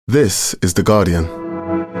This is The Guardian.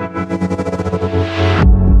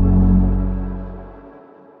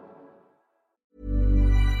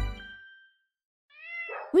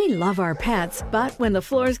 We love our pets, but when the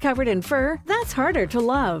floor's covered in fur, that's harder to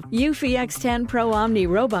love. Eufy X10 Pro Omni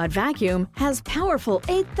Robot Vacuum has powerful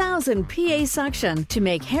 8,000 PA suction to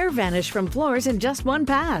make hair vanish from floors in just one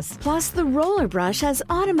pass. Plus, the roller brush has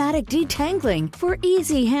automatic detangling for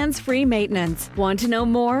easy hands-free maintenance. Want to know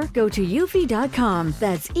more? Go to eufy.com,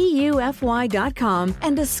 that's EUFY.com,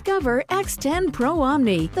 and discover X10 Pro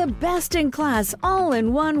Omni, the best-in-class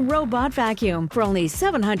all-in-one robot vacuum for only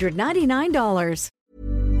 $799.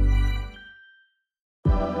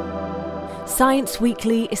 Science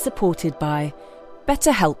Weekly is supported by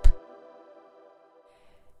BetterHelp.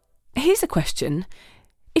 Here's a question.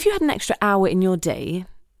 If you had an extra hour in your day,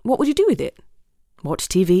 what would you do with it? Watch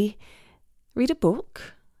TV? Read a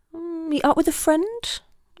book? Meet up with a friend?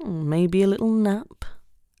 Maybe a little nap?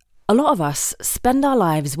 A lot of us spend our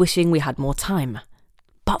lives wishing we had more time.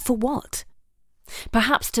 But for what?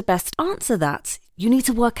 Perhaps to best answer that, you need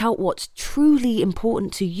to work out what's truly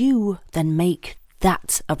important to you, then make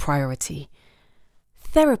that a priority.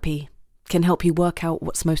 Therapy can help you work out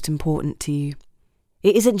what's most important to you.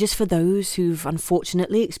 It isn't just for those who've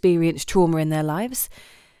unfortunately experienced trauma in their lives.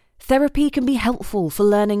 Therapy can be helpful for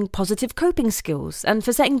learning positive coping skills and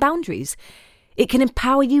for setting boundaries. It can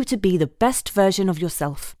empower you to be the best version of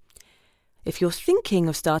yourself. If you're thinking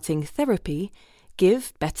of starting therapy,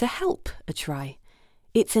 give BetterHelp a try.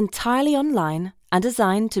 It's entirely online and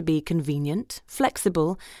designed to be convenient,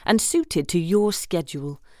 flexible, and suited to your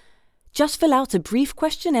schedule. Just fill out a brief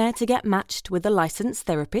questionnaire to get matched with a licensed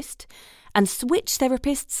therapist and switch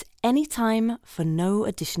therapists anytime for no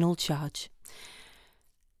additional charge.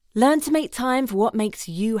 Learn to make time for what makes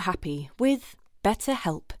you happy with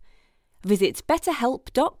BetterHelp. Visit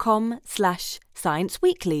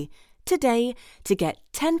betterhelp.com/scienceweekly today to get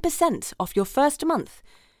 10% off your first month.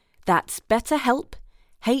 That's BetterHelp,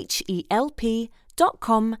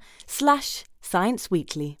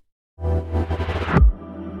 HELP.com/scienceweekly.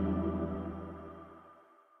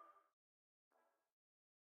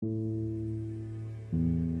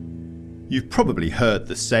 You've probably heard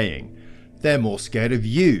the saying, they're more scared of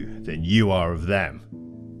you than you are of them.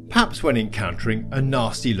 Perhaps when encountering a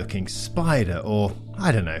nasty-looking spider or,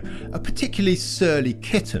 I don't know, a particularly surly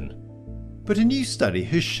kitten. But a new study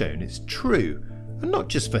has shown it's true, and not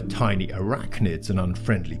just for tiny arachnids and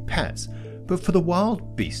unfriendly pets, but for the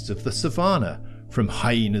wild beasts of the savannah, from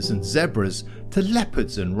hyenas and zebras to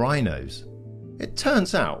leopards and rhinos. It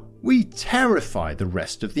turns out we terrify the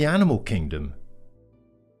rest of the animal kingdom.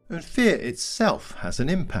 And fear itself has an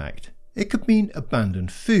impact. It could mean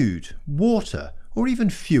abandoned food, water, or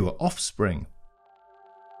even fewer offspring.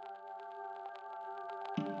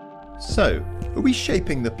 So, are we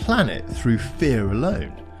shaping the planet through fear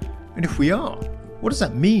alone? And if we are, what does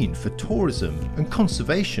that mean for tourism and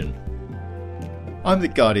conservation? I'm The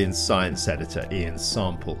Guardian's science editor Ian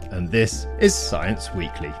Sample, and this is Science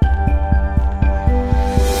Weekly.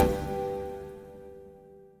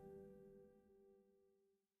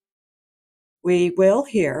 We will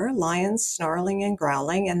hear lions snarling and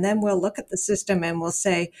growling, and then we'll look at the system and we'll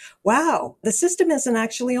say, wow, the system isn't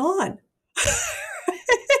actually on.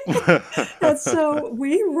 And so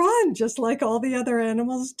we run just like all the other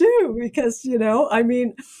animals do because,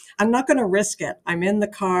 I'm not going to risk it. I'm in the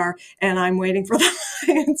car and I'm waiting for the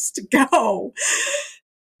lions to go.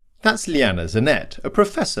 That's Liana Zanette, a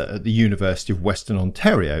professor at the University of Western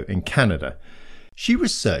Ontario in Canada. She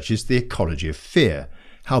researches the ecology of fear,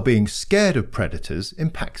 how being scared of predators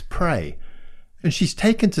impacts prey. And she's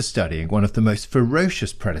taken to studying one of the most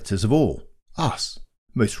ferocious predators of all, us.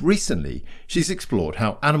 Most recently, she's explored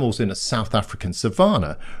how animals in a South African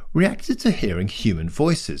savanna reacted to hearing human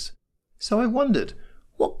voices. So I wondered,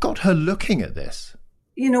 what got her looking at this?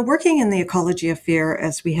 Working in the ecology of fear,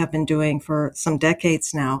 as we have been doing for some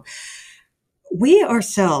decades now, we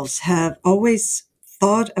ourselves have always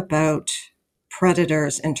thought about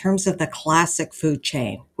predators in terms of the classic food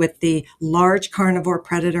chain, with the large carnivore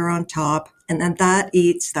predator on top, and then that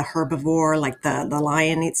eats the herbivore, like the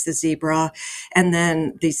lion eats the zebra, and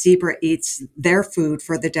then the zebra eats their food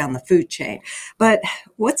further down the food chain. But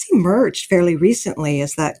what's emerged fairly recently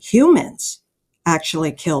is that humans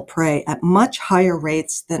actually kill prey at much higher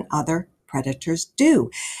rates than other predators do,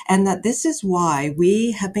 and that this is why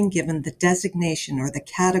we have been given the designation or the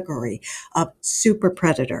category of super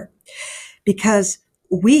predator, because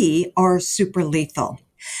we are super lethal.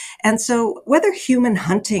 And so whether human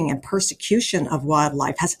hunting and persecution of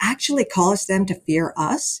wildlife has actually caused them to fear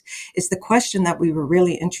us is the question that we were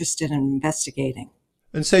really interested in investigating.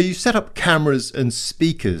 And so you set up cameras and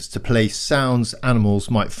speakers to play sounds animals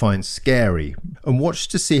might find scary and watch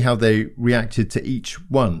to see how they reacted to each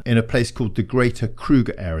one in a place called the Greater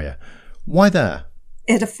Kruger area. Why there?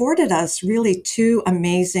 It afforded us really two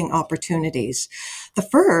amazing opportunities. The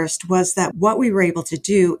first was that what we were able to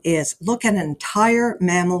do is look at an entire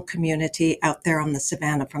mammal community out there on the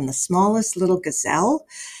savannah, from the smallest little gazelle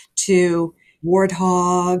to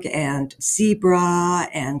warthog and zebra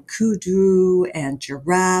and kudu and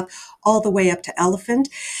giraffe, all the way up to elephant.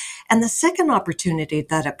 And the second opportunity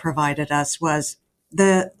that it provided us was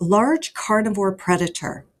the large carnivore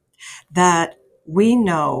predator that we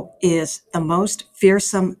know is the most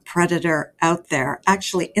fearsome predator out there,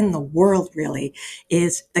 actually in the world really,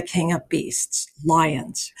 is the king of beasts,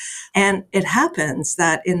 lions. And it happens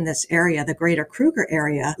that in this area, the Greater Kruger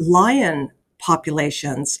area, lion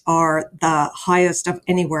populations are the highest of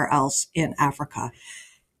anywhere else in Africa.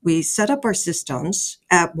 We set up our systems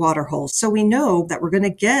at waterholes, so we know that we're going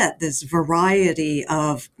to get this variety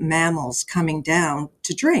of mammals coming down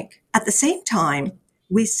to drink. At the same time,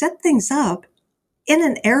 we set things up in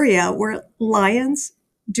an area where lions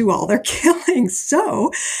do all their killing.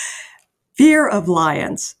 So fear of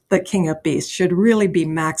lions, the king of beasts, should really be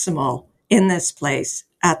maximal in this place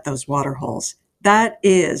at those waterholes. That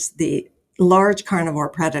is the large carnivore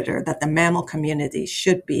predator that the mammal community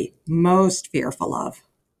should be most fearful of.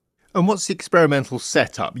 And what's the experimental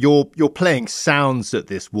setup? You're playing sounds at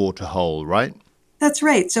this waterhole, right? That's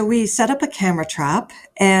right. So we set up a camera trap,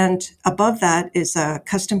 and above that is a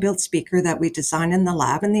custom-built speaker that we design in the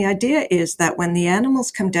lab. And the idea is that when the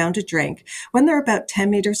animals come down to drink, when they're about 10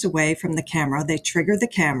 meters away from the camera, they trigger the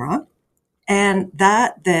camera. And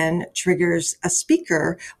that then triggers a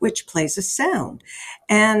speaker, which plays a sound.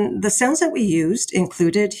 And the sounds that we used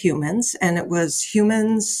included humans, and it was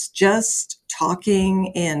humans just talking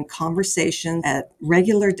in conversation at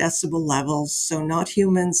regular decibel levels. So not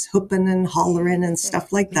humans hooping and hollering and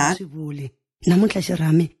stuff like that.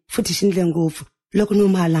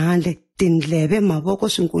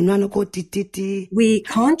 We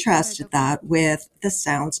contrasted that with the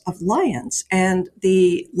sounds of lions, and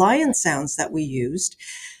the lion sounds that we used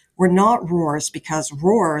were not roars, because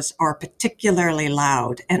roars are particularly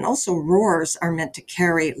loud, and also roars are meant to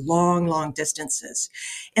carry long, long distances.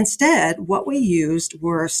 Instead, what we used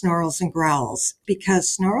were snarls and growls, because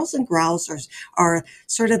snarls and growls are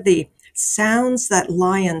sort of the sounds that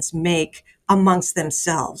lions make amongst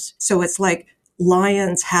themselves. So it's like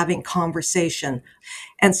lions having conversation.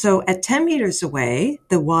 And so at 10 meters away,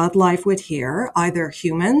 the wildlife would hear either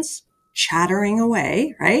humans chattering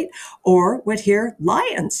away, right? Or would hear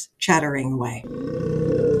lions chattering away.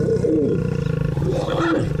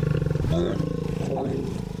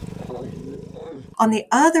 On the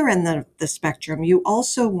other end of the spectrum, you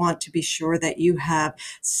also want to be sure that you have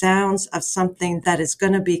sounds of something that is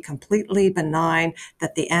going to be completely benign,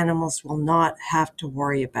 that the animals will not have to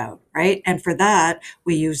worry about, right? And for that,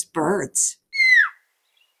 we use birds.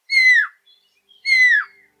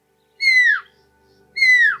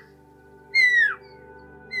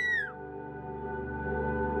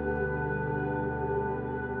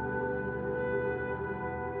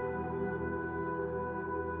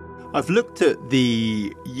 I've looked at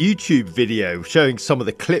the YouTube video showing some of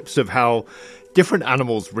the clips of how different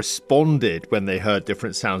animals responded when they heard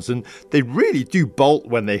different sounds, and they really do bolt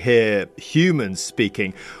when they hear humans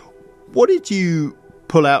speaking. What did you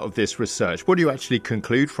pull out of this research? What do you actually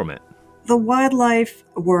conclude from it? The wildlife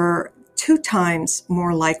were 2 times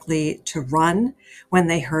more likely to run when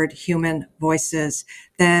they heard human voices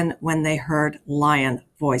than when they heard lion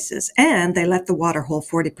voices. And they left the water hole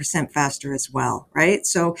 40% faster as well, right?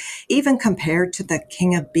 So even compared to the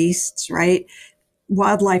king of beasts, right,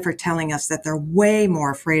 wildlife are telling us that they're way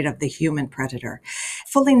more afraid of the human predator.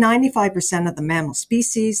 Fully 95% of the mammal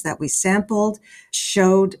species that we sampled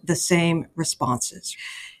showed the same responses.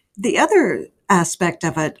 The other aspect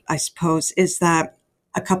of it, I suppose, is that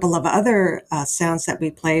a couple of other sounds that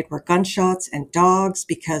we played were gunshots and dogs,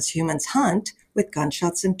 because humans hunt with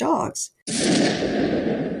gunshots and dogs.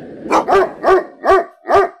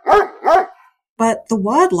 But the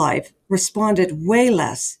wildlife responded way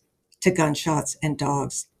less to gunshots and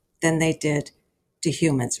dogs than they did to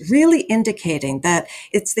humans, really indicating that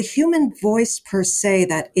it's the human voice per se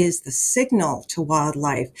that is the signal to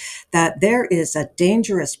wildlife that there is a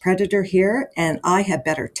dangerous predator here and I had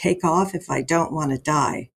better take off if I don't want to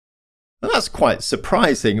die. Well, that's quite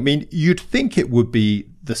surprising. I mean, you'd think it would be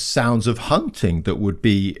the sounds of hunting that would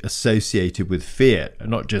be associated with fear,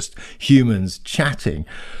 and not just humans chatting.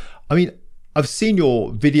 I mean, I've seen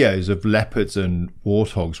your videos of leopards and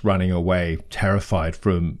warthogs running away, terrified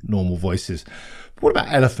from normal voices. What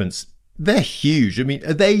about elephants? They're huge. I mean,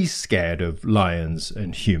 are they scared of lions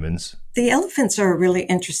and humans? The elephants are a really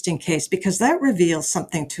interesting case because that reveals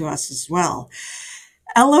something to us as well.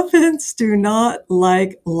 Elephants do not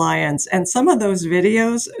like lions. And some of those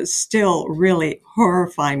videos still really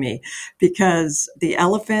horrify me because the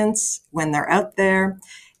elephants, when they're out there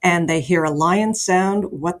and they hear a lion sound,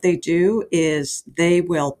 what they do is they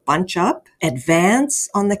will bunch up, advance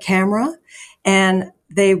on the camera, and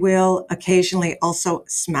they will occasionally also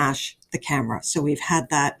smash the camera. So we've had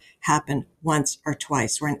that happen once or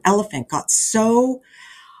twice where an elephant got so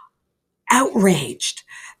outraged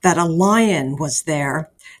that a lion was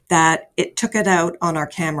there that it took it out on our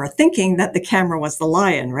camera, thinking that the camera was the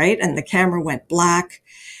lion, right? And the camera went black.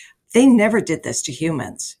 They never did this to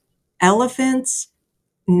humans. Elephants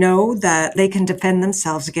know that they can defend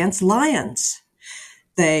themselves against lions.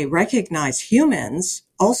 They recognize humans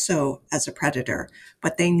also as a predator,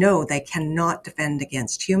 but they know they cannot defend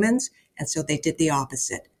against humans. And so they did the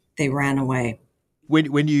opposite. They ran away.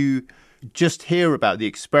 When you just hear about the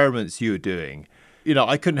experiments you were doing,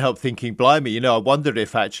 I couldn't help thinking, blimey, I wondered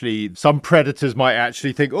if actually some predators might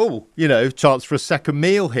actually think, chance for a second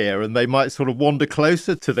meal here, and they might sort of wander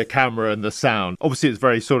closer to the camera and the sound. Obviously, it's a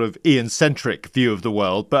very sort of Ian-centric view of the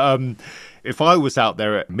world, but if I was out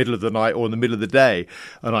there at the middle of the night or in the middle of the day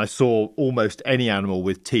and I saw almost any animal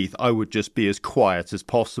with teeth, I would just be as quiet as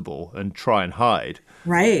possible and try and hide.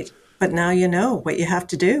 Right. But now you know what you have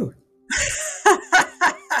to do.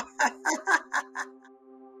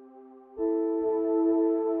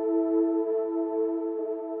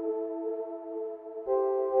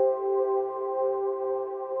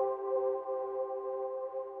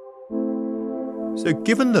 So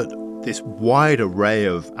given that this wide array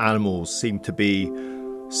of animals seem to be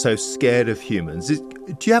so scared of humans,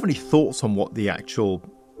 do you have any thoughts on what the actual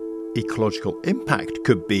ecological impact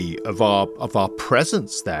could be of our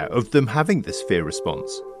presence there, of them having this fear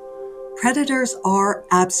response? Predators are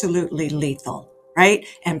absolutely lethal, right?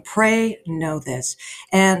 And prey know this.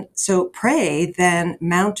 And so prey then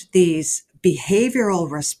mount these behavioral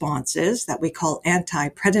responses that we call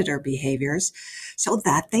anti-predator behaviors so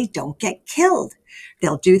that they don't get killed.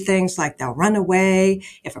 They'll do things like they'll run away.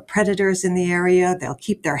 If a predator is in the area, they'll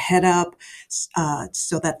keep their head up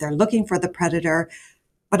so that they're looking for the predator.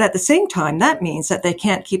 But at the same time, that means that they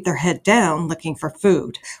can't keep their head down looking for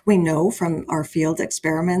food. We know from our field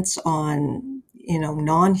experiments on,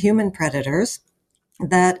 non-human predators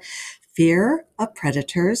that fear of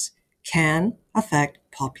predators can affect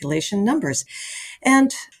population numbers.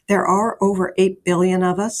 And there are over 8 billion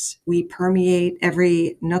of us. We permeate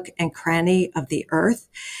every nook and cranny of the earth.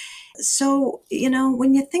 So,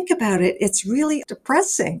 when you think about it, it's really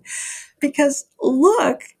depressing because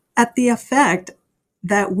look at the effect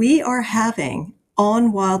that we are having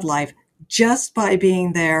on wildlife just by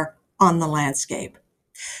being there on the landscape.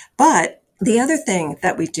 But the other thing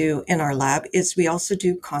that we do in our lab is we also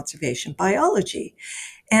do conservation biology.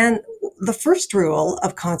 And the first rule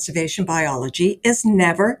of conservation biology is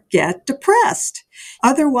never get depressed.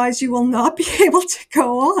 Otherwise, you will not be able to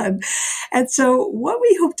go on. And so what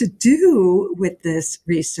we hope to do with this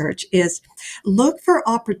research is look for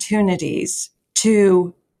opportunities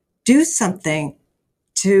to do something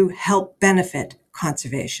to help benefit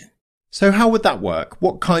conservation. So how would that work?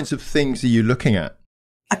 What kinds of things are you looking at?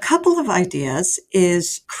 A couple of ideas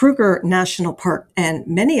is Kruger National Park and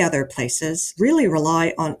many other places really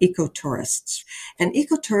rely on ecotourists. And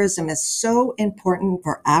ecotourism is so important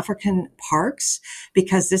for African parks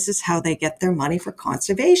because this is how they get their money for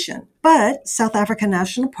conservation. But South African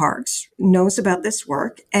National Parks knows about this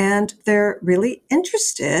work and they're really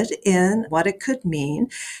interested in what it could mean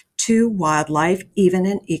to wildlife, even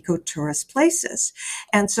in ecotourist places.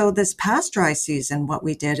 And so this past dry season, what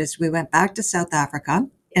we did is we went back to South Africa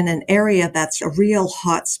in an area that's a real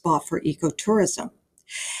hot spot for ecotourism.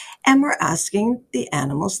 And we're asking the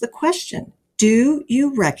animals the question, do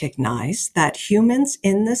you recognize that humans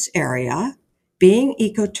in this area, being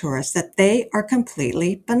ecotourists, that they are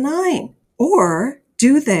completely benign? Or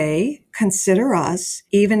do they consider us,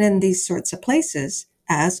 even in these sorts of places,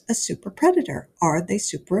 as a super predator? Are they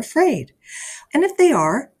super afraid? And if they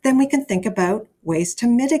are, then we can think about ways to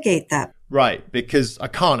mitigate that. Right, because I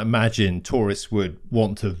can't imagine tourists would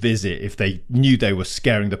want to visit if they knew they were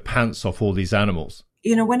scaring the pants off all these animals.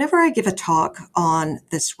 Whenever I give a talk on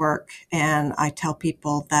this work and I tell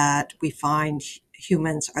people that we find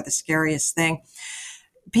humans are the scariest thing,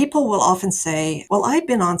 people will often say, well, I've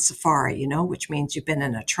been on safari, which means you've been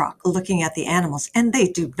in a truck looking at the animals, and they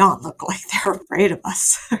do not look like they're afraid of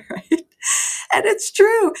us, right? And it's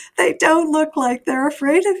true. They don't look like they're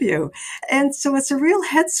afraid of you. And so it's a real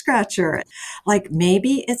head scratcher. Like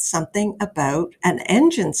maybe it's something about an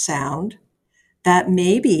engine sound that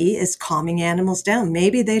maybe is calming animals down.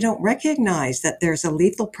 Maybe they don't recognize that there's a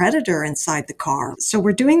lethal predator inside the car. So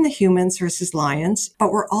we're doing the humans versus lions,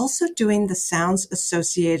 but we're also doing the sounds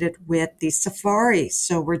associated with the safari.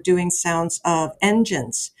 So we're doing sounds of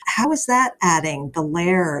engines. How is that adding the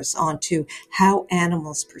layers onto how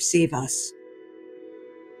animals perceive us?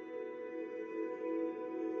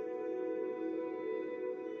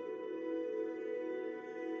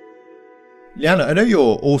 Liana, I know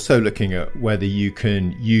you're also looking at whether you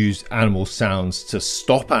can use animal sounds to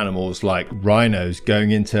stop animals like rhinos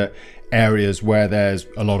going into areas where there's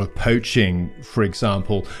a lot of poaching, for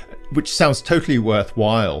example, which sounds totally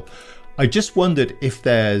worthwhile. I just wondered if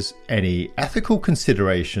there's any ethical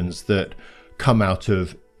considerations that come out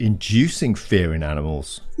of inducing fear in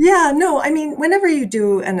animals. Yeah, no, I mean, whenever you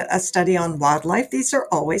do a study on wildlife, these are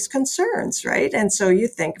always concerns, right? And so you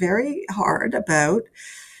think very hard about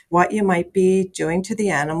what you might be doing to the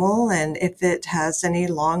animal and if it has any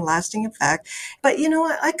long-lasting effect. But, I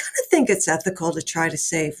kind of think it's ethical to try to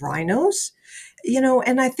save rhinos,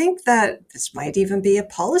 and I think that this might even be a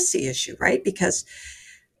policy issue, right? Because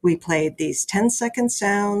we played these 10-second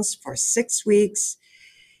sounds for 6 weeks,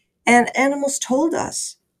 and animals told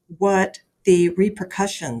us what the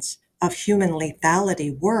repercussions of human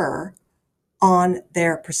lethality were on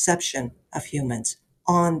their perception of humans,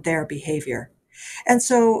 on their behavior. And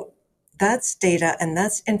so that's data and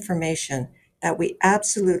that's information that we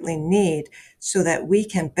absolutely need so that we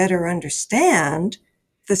can better understand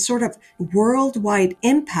the sort of worldwide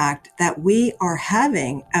impact that we are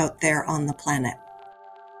having out there on the planet.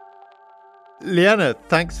 Liana,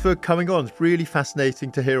 thanks for coming on. It's really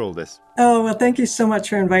fascinating to hear all this. Oh, well, thank you so much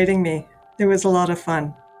for inviting me. It was a lot of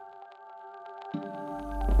fun.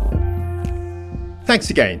 Thanks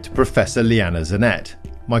again to Professor Liana Zanette.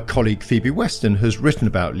 My colleague Phoebe Weston has written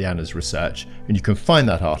about Liana's research, and you can find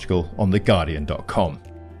that article on theguardian.com.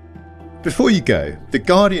 Before you go, The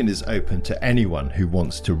Guardian is open to anyone who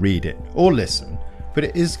wants to read it or listen, but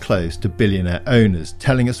it is closed to billionaire owners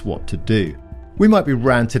telling us what to do. We might be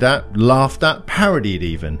ranted at, laughed at, parodied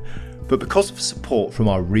even, but because of support from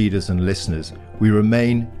our readers and listeners, we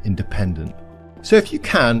remain independent. So if you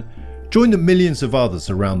can, join the millions of others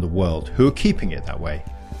around the world who are keeping it that way.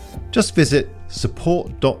 Just visit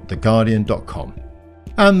support.theguardian.com.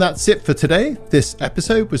 And that's it for today. This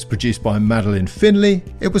episode was produced by Madeline Finley.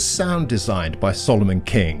 It was sound designed by Solomon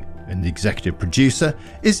King, and the executive producer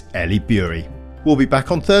is Ellie Bury. We'll be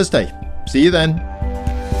back on Thursday. See you then.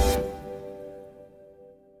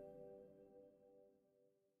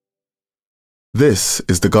 This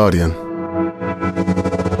is The Guardian.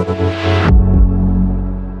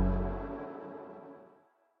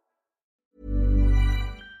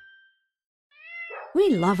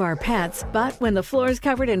 We love our pets, but when the floor's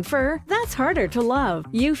covered in fur, that's harder to love.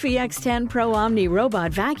 Eufy X10 Pro Omni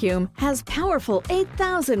Robot Vacuum has powerful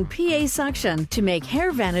 8,000 PA suction to make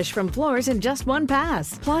hair vanish from floors in just one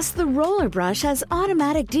pass. Plus, the roller brush has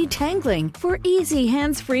automatic detangling for easy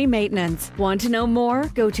hands-free maintenance. Want to know more?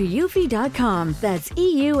 Go to eufy.com, that's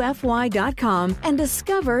EUFY.com, and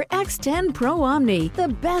discover X10 Pro Omni, the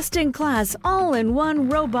best-in-class all-in-one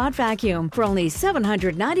robot vacuum for only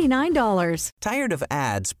 $799. Tired of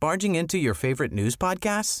ads barging into your favorite news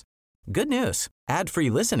podcasts? Good news. Ad-free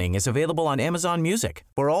listening is available on Amazon Music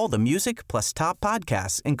for all the music plus top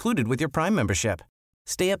podcasts included with your Prime membership.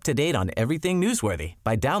 Stay up to date on everything newsworthy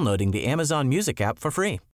by downloading the Amazon Music app for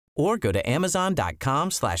free or go to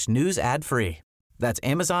amazon.com/news ad free. That's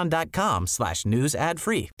amazon.com/news ad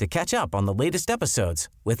free to catch up on the latest episodes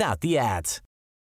without the ads.